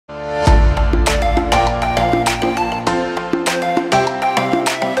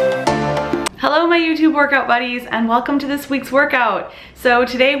YouTube workout buddies, and welcome to this week's workout. So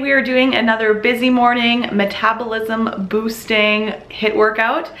today we are doing another busy morning metabolism boosting HIIT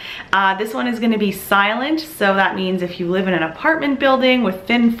workout. This one is going to be silent, so that means if you live in an apartment building with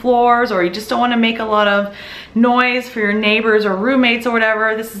thin floors, or you just don't want to make a lot of noise for your neighbors or roommates or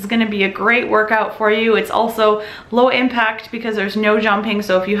whatever, this is going to be a great workout for you. It's also low impact because there's no jumping,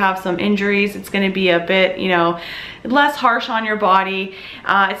 so if you have some injuries, it's going to be a bit, you know, less harsh on your body.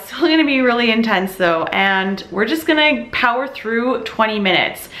 It's still going to be really intense though, and we're just going to power through 20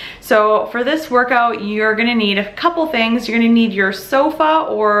 minutes. So for this workout, you're going to need a couple things. You're going to need your sofa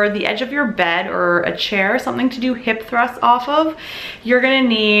or the edge of your bed or a chair, something to do hip thrusts off of. You're going to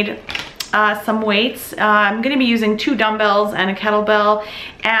need some weights. I'm going to be using 2 dumbbells and a kettlebell,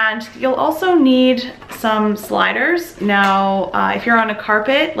 and you'll also need some sliders. Now, if you're on a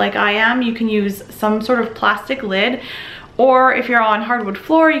carpet like I am, you can use some sort of plastic lid, or if you're on hardwood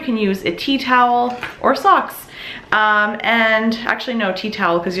floor, you can use a tea towel or socks. And actually no, tea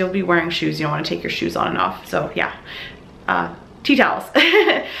towel, because you'll be wearing shoes. You don't want to take your shoes on and off. So yeah, tea towels.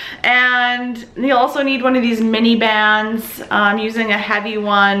 And you'll also need one of these mini bands. I'm using a heavy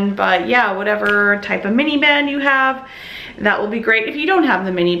one, but yeah, whatever type of mini band you have, that will be great. If you don't have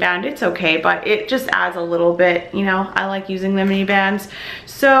the mini band, it's okay, but it just adds a little bit, you know. I like using the mini bands.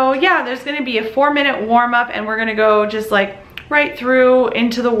 So yeah, there's gonna be a 4-minute warm up, and we're gonna go just like right through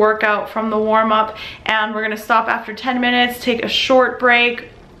into the workout from the warm up, and we're gonna stop after 10 minutes, take a short break,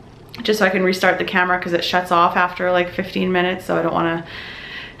 just so I can restart the camera because it shuts off after like 15 minutes, so I don't want to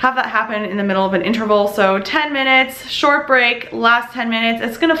have that happen in the middle of an interval. So 10 minutes, short break, last 10 minutes.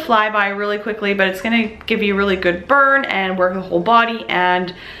 It's gonna fly by really quickly, but it's gonna give you a really good burn and work the whole body,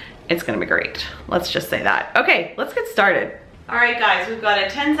 and it's gonna be great. Let's just say that. Okay, let's get started. All right guys, we've got a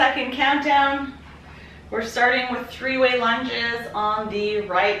 10-second countdown. We're starting with 3-way lunges on the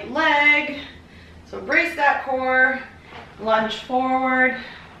right leg. So brace that core, lunge forward,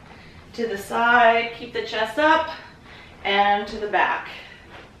 to the side, keep the chest up, and to the back.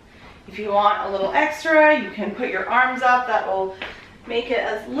 If you want a little extra, you can put your arms up. That will make it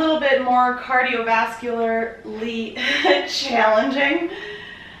a little bit more cardiovascularly challenging.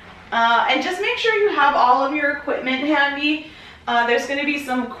 And just make sure you have all of your equipment handy. There's going to be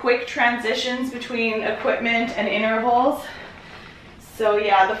some quick transitions between equipment and intervals. So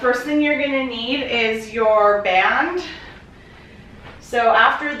yeah, the first thing you're going to need is your band. So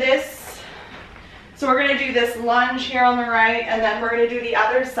after this, so we're going to do this lunge here on the right, and then we're going to do the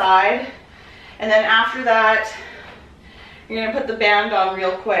other side. And then after that, you're going to put the band on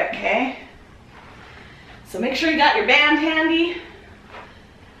real quick, okay? So make sure you got your band handy.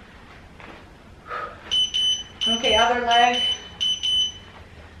 Okay, other leg.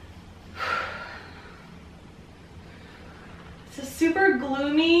 It's a super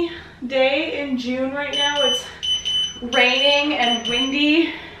gloomy day in June right now. It's raining and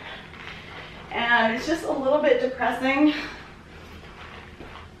windy, and it's just a little bit depressing,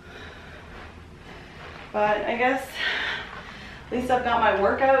 but I guess at least I've got my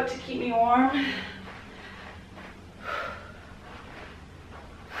workout to keep me warm.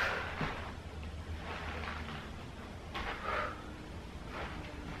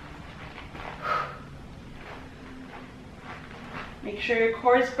 Make sure your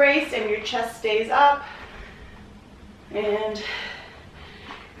core is braced and your chest stays up, and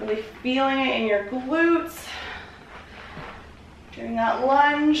really feeling it in your glutes during that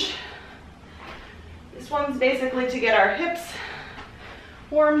lunge. This one's basically to get our hips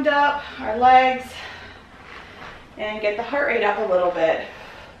warmed up, our legs, and get the heart rate up a little bit.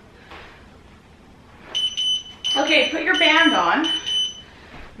 Okay, put your band on.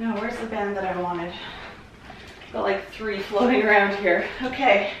 No, where's the band that I wanted? Got like 3 floating around here.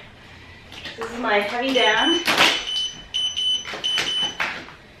 Okay, this is my heavy band.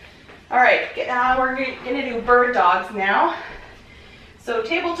 All right, we're gonna do bird dogs now. So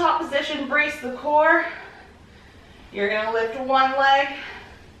tabletop position, brace the core. You're gonna lift one leg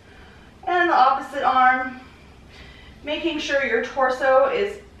and the opposite arm, making sure your torso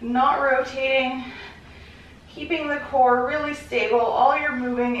is not rotating, keeping the core really stable. All you're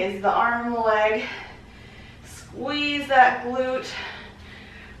moving is the arm and the leg. Squeeze that glute,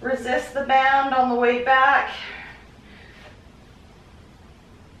 resist the band on the way back.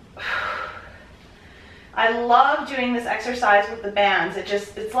 I love doing this exercise with the bands.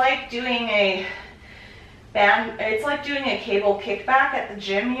 It's like doing a band, it's like doing a cable kickback at the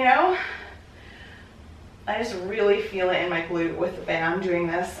gym, you know? I just really feel it in my glute with the band doing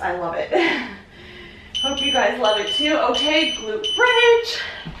this. I love it. Hope you guys love it too. Okay, glute bridge.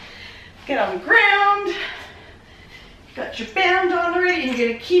 Get on the ground. Got your band on already, and you're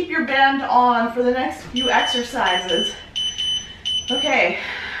gonna keep your band on for the next few exercises. Okay,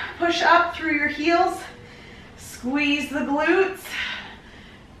 push up through your heels, squeeze the glutes,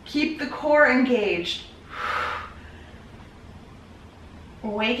 keep the core engaged.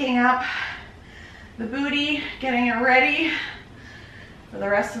 Waking up the booty, getting it ready for the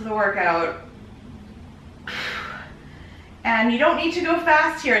rest of the workout. And you don't need to go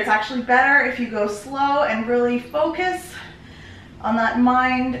fast here. It's actually better if you go slow and really focus on that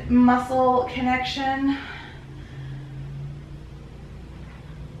mind-muscle connection.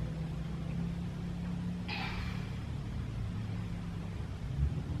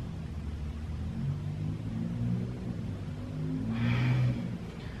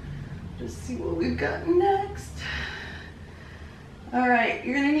 Just see what we've got next. All right,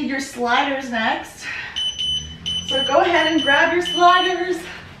 you're gonna need your sliders next. So go ahead and grab your sliders.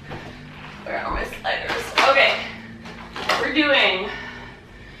 Where are my sliders? Okay, we're doing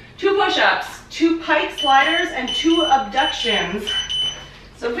 2 push-ups, 2 pike sliders, and 2 abductions.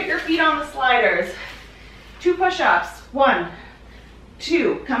 So put your feet on the sliders. 2 push-ups, 1,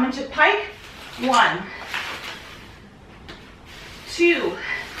 2, come into pike, 1, 2,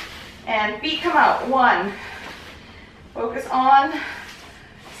 and feet come out, 1. Focus on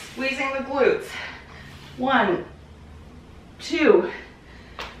squeezing the glutes, 1, 2,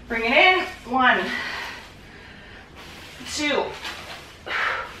 bring it in, 1, 2,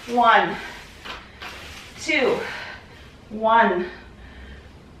 1, 2, 1,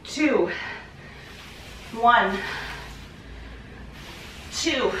 2, 1,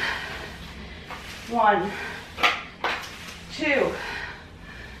 2, 1, 2,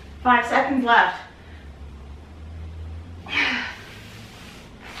 5 seconds left.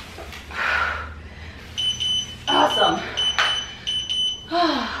 Awesome.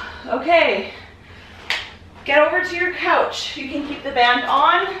 Okay, get over to your couch. You can keep the band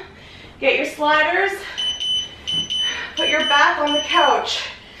on, get your sliders, put your back on the couch,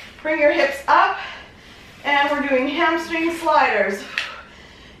 bring your hips up, and we're doing hamstring sliders.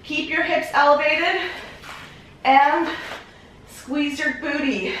 Keep your hips elevated and squeeze your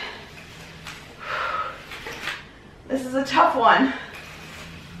booty. This is a tough one.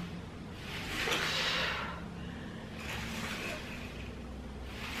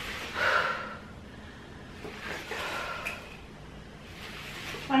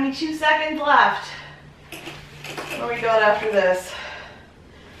 Two seconds left. What do we got after this?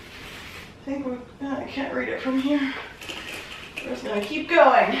 I think I can't read it from here. We're just gonna keep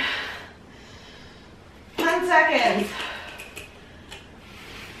going. 10 seconds.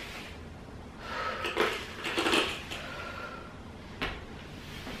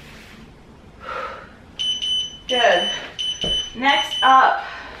 Good. Next up,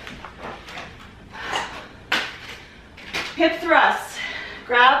 hip thrusts.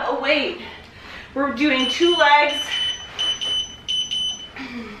 Grab a weight. We're doing 2 legs.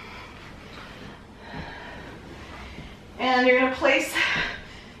 And you're going to place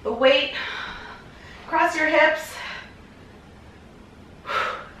the weight across your hips.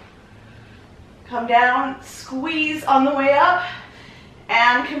 Come down, squeeze on the way up,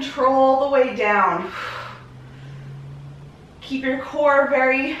 and control the way down. Keep your core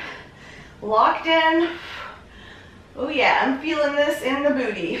very locked in. Oh yeah, I'm feeling this in the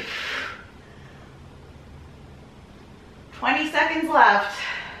booty. 20 seconds left.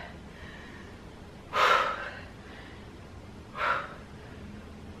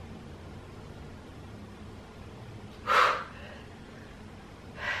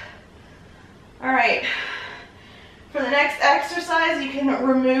 All right, for the next exercise, you can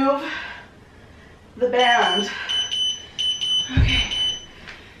remove the band. Okay,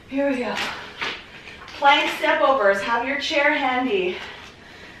 here we go. Plank step overs, have your chair handy.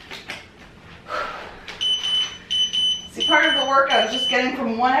 See, part of the workout is just getting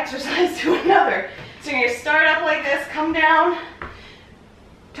from one exercise to another. So you're gonna start up like this, come down,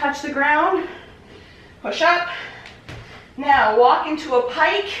 touch the ground, push up. Now walk into a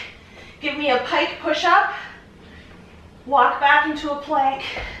pike, give me a pike push up, walk back into a plank,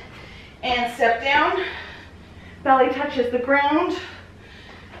 and step down. Belly touches the ground,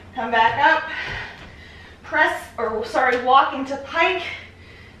 come back up. Walk into pike,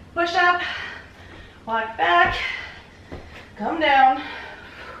 push up, walk back, come down.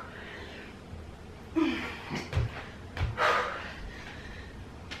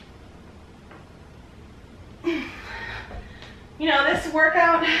 You know, this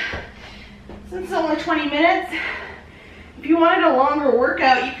workout, since it's only 20 minutes, if you wanted a longer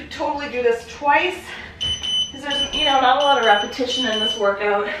workout, you could totally do this twice, because there's, you know, not a lot of repetition in this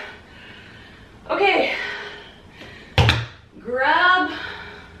workout. Okay, grab,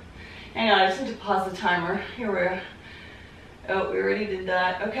 hang on, I just need to pause the timer. Here we are. Oh, we already did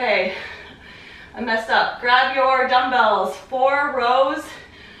that. Okay, I messed up. Grab your dumbbells, 4 rows,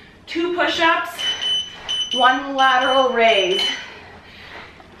 2 push-ups, 1 lateral raise.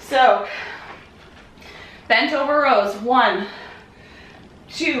 So, bent over rows, 1,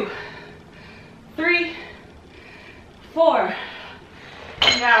 2, 3, 4.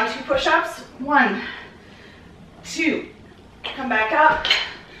 And down, 2 push-ups, 1, 2. Come back up,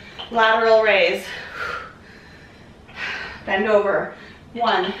 lateral raise. Bend over,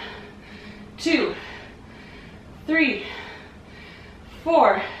 1, 2, 3,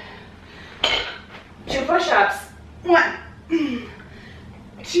 4. 2 push-ups, 1,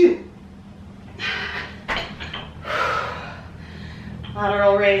 2.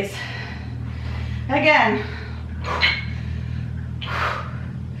 Lateral raise. Again.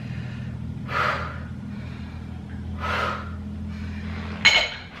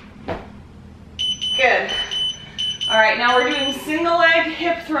 Good. All right, now we're doing single leg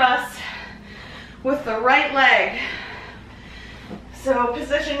hip thrust with the right leg. So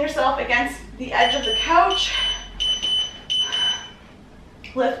position yourself against the edge of the couch.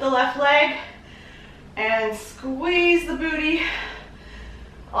 Lift the left leg and squeeze the booty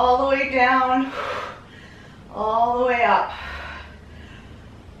all the way down, all the way up.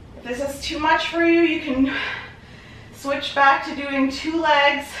 If this is too much for you, you can switch back to doing 2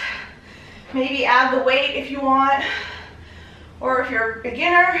 legs. Maybe add the weight if you want. Or if you're a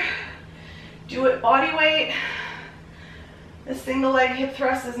beginner, do it body weight. The single leg hip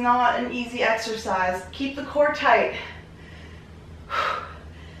thrust is not an easy exercise. Keep the core tight.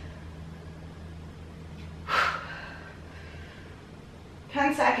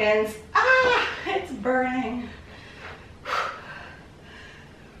 10 seconds. Ah, it's burning.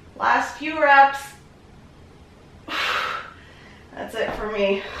 Last few reps. That's it for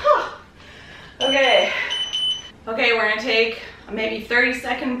me. Okay. Okay, we're gonna take a maybe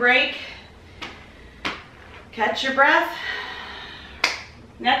 30-second break. Catch your breath.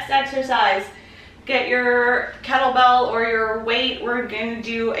 Next exercise. Get your kettlebell or your weight. We're gonna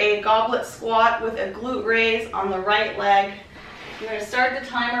do a goblet squat with a glute raise on the right leg. I'm going to start the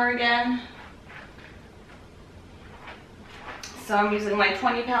timer again. So I'm using my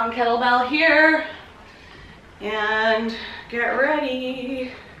 20-pound kettlebell here. And get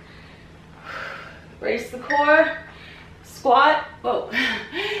ready. Brace the core. Squat. Whoa.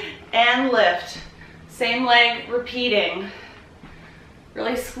 And lift. Same leg repeating.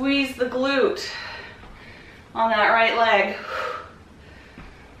 Really squeeze the glute on that right leg.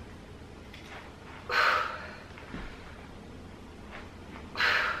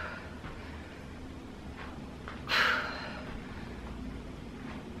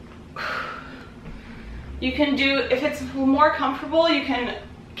 You can do, if it's more comfortable, you can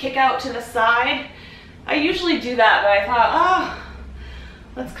kick out to the side. I usually do that, but I thought,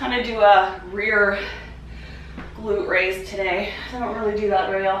 let's kind of do a rear glute raise today. I don't really do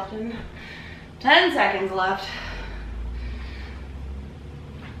that very often. 10 seconds left.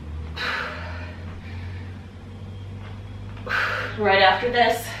 Right after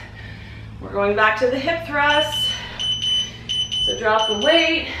this, we're going back to the hip thrust. So drop the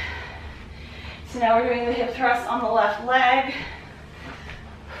weight. So now we're doing the hip thrust on the left leg.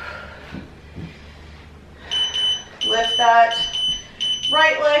 Lift that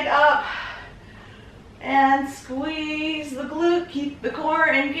right leg up and squeeze the glute. Keep the core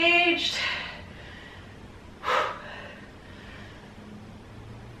engaged.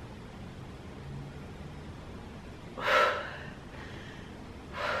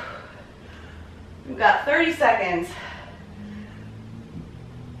 We've got 30 seconds.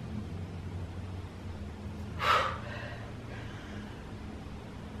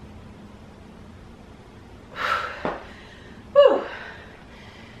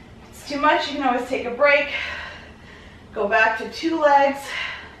 Too much, you can always take a break, go back to 2 legs.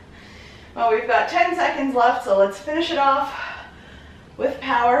 Well, we've got 10 seconds left, so let's finish it off with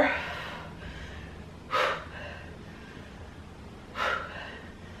power.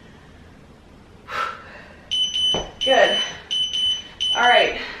 Good. All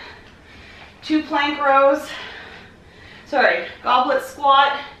right, 2 plank rows, goblet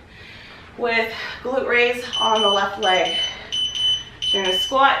squat with glute raise on the left leg. You're gonna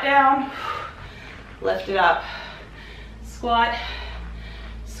squat down, lift it up. Squat,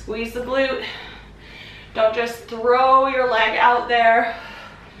 squeeze the glute. Don't just throw your leg out there.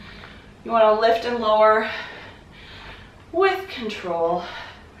 You wanna lift and lower with control.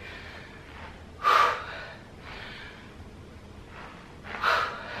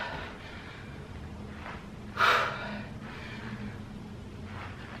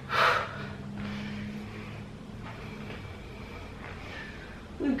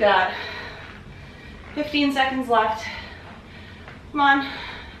 got 15 seconds left. Come on.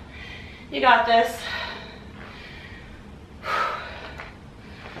 You got this.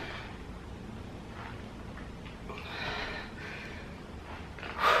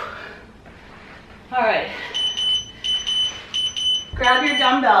 All right. Grab your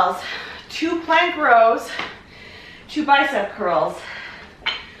dumbbells. 2 plank rows, 2 bicep curls.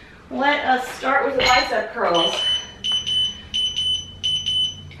 Let us start with the bicep curls.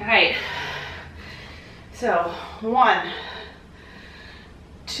 All right. So 1,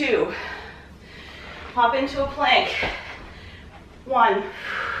 2, hop into a plank. 1,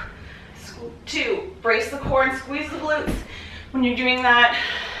 2, brace the core and squeeze the glutes when you're doing that,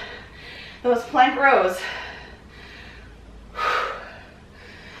 those plank rows.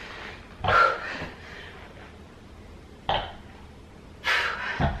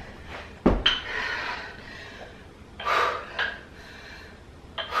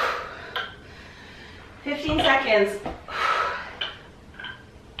 15 seconds.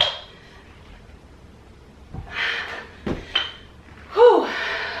 Whew.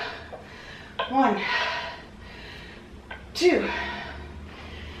 1, 2,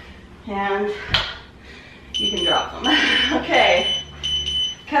 and you can drop them. Okay,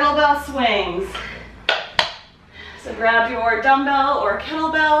 kettlebell swings. So grab your dumbbell or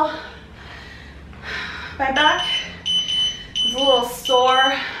kettlebell. My back is a little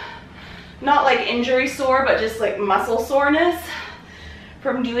sore. Not like injury sore, but just like muscle soreness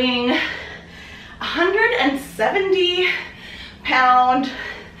from doing 170-pound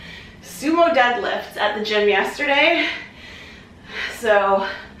sumo deadlifts at the gym yesterday. So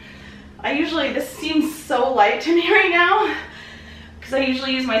this seems so light to me right now because I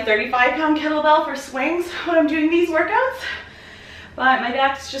usually use my 35-pound kettlebell for swings when I'm doing these workouts. But my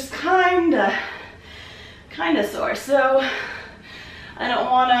back's just kinda sore. So I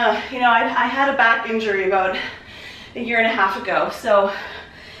don't wanna, I had a back injury about 1.5 years ago, so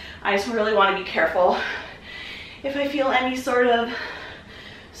I just really wanna be careful. If I feel any sort of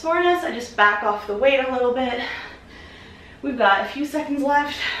soreness, I just back off the weight a little bit. We've got a few seconds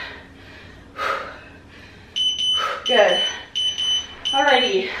left. Good.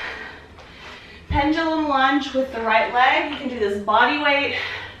 Alrighty. Pendulum lunge with the right leg. You can do this body weight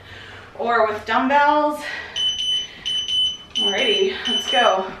or with dumbbells. Alrighty, let's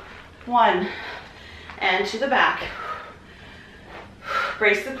go. 1, and to the back.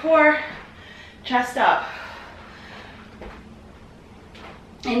 Brace the core, chest up.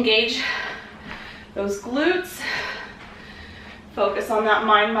 Engage those glutes. Focus on that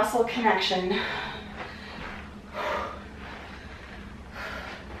mind-muscle connection.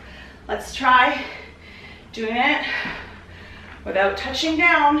 Let's try doing it without touching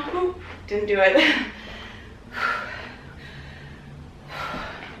down. Ooh, didn't do it.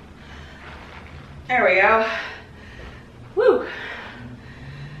 There we go. Woo.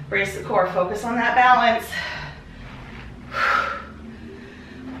 Brace the core, focus on that balance.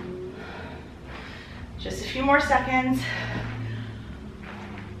 Just a few more seconds.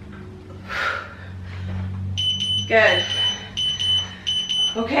 Good.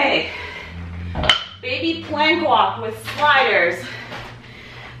 Okay. Baby plank walk with sliders.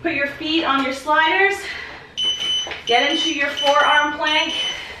 Put your feet on your sliders. Get into your forearm plank.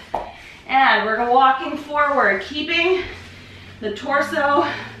 And we're walking forward, keeping the torso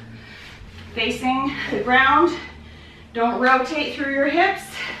facing the ground. Don't rotate through your hips.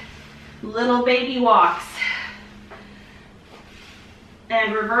 Little baby walks.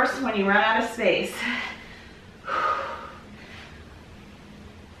 And reverse when you run out of space.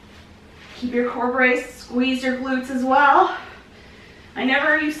 Keep your core braced, squeeze your glutes as well. I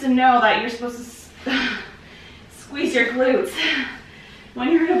never used to know that you're supposed to squeeze your glutes when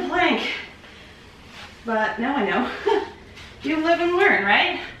you're in a plank, but now I know. You live and learn,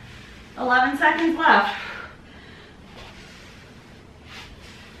 right? 11 seconds left.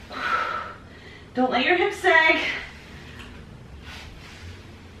 Don't let your hips sag.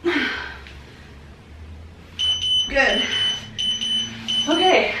 Good.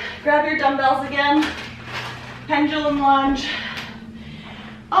 Okay, grab your dumbbells again. Pendulum lunge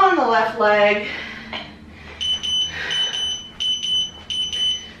on the left leg.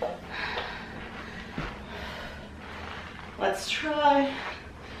 Let's try.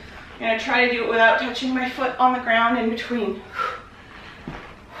 I'm gonna try to do it without touching my foot on the ground in between.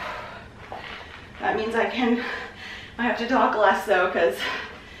 That means I have to talk less though, because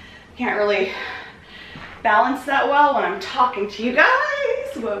I can't really balance that well when I'm talking to you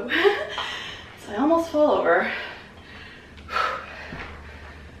guys. Whoa. So I almost fall over.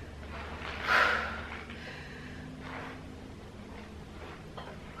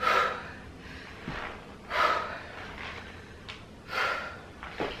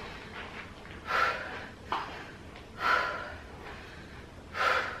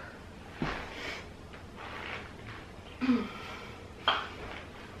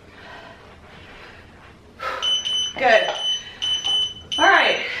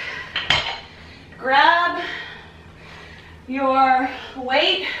 your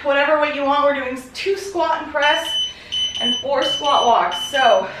weight, whatever weight you want. We're doing 2 squat and press and 4 squat walks.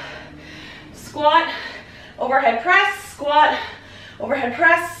 So squat, overhead press, squat, overhead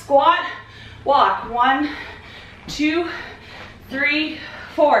press, squat, walk. 1, 2, 3,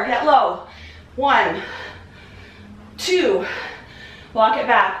 4. Get low. 1, 2. Walk it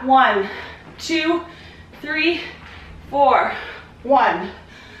back. 1, 2, 3, 4. 1,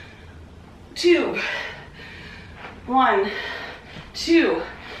 2. 1, 2,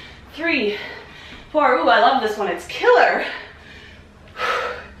 3, 4. Ooh, I love this one. It's killer.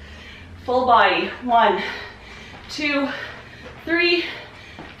 Full body. 1, 2, 3,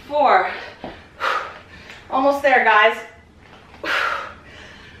 4. Almost there, guys.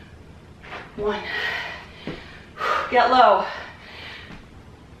 1. Get low.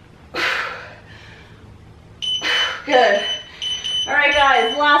 Good. All right,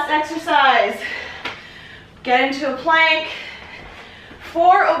 guys, last exercise. Get into a plank.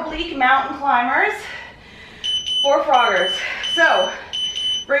 4 oblique mountain climbers, 4 froggers. So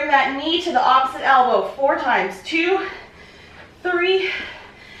bring that knee to the opposite elbow 4 times. 2, 3,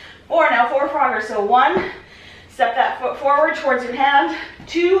 4. Now 4 froggers. So 1, step that foot forward towards your hand.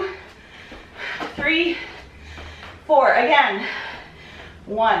 2, 3, 4. Again.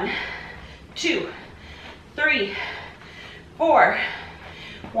 1, 2, 3, 4.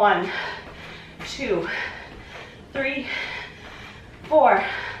 1, 2, 3, 4.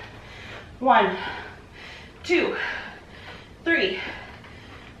 1, 2, 3,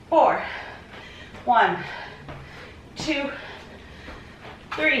 4. 1, 2,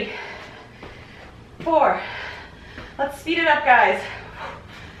 3, 4. Let's speed it up, guys.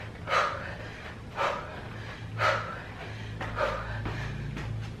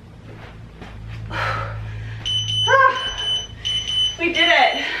 We did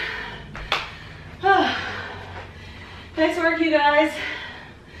it. Nice work, you guys.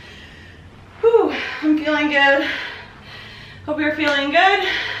 Whew, I'm feeling good. Hope you're feeling good.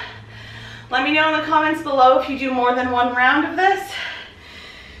 Let me know in the comments below if you do more than 1 round of this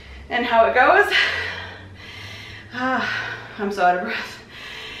and how it goes. I'm so out of breath.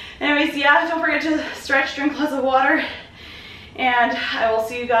 Anyways, yeah, don't forget to stretch, drink lots of water, and I will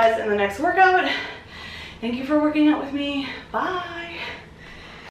see you guys in the next workout. Thank you for working out with me. Bye.